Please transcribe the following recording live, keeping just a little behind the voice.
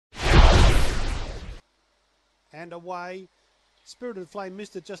and away. Spirited Flame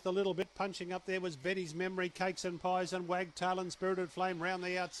missed it just a little bit. Punching up there was Betty's Memory, Cakes and Pies and Wag Tail, and Spirited Flame round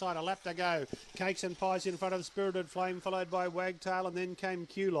the outside. A lap to go. Cakes and Pies in front of Spirited Flame, followed by Wag Tail, and then came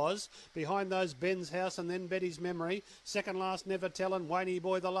Q-Loz. Behind those, Ben's House and then Betty's Memory. Second last, Never Tell, and Waney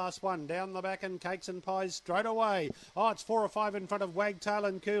Boy the last one. Down the back and Cakes and Pies straight away. Oh, it's 4 or 5 in front of Wag Tail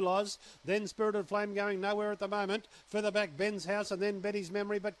and Q-Loz. Then Spirited Flame going nowhere at the moment. Further back, Ben's House and then Betty's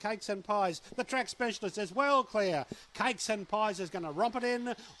Memory, but Cakes and Pies. The track specialist is well clear. Cakes and Pies is going to romp it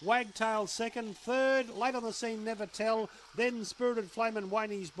in. Wag Tail second. Third, late on the scene, Never Tell. Then Spirited Flame and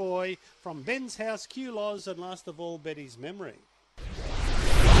Waney's Boy. From Ben's House, Q-Loz, and last of all, Betty's Memory.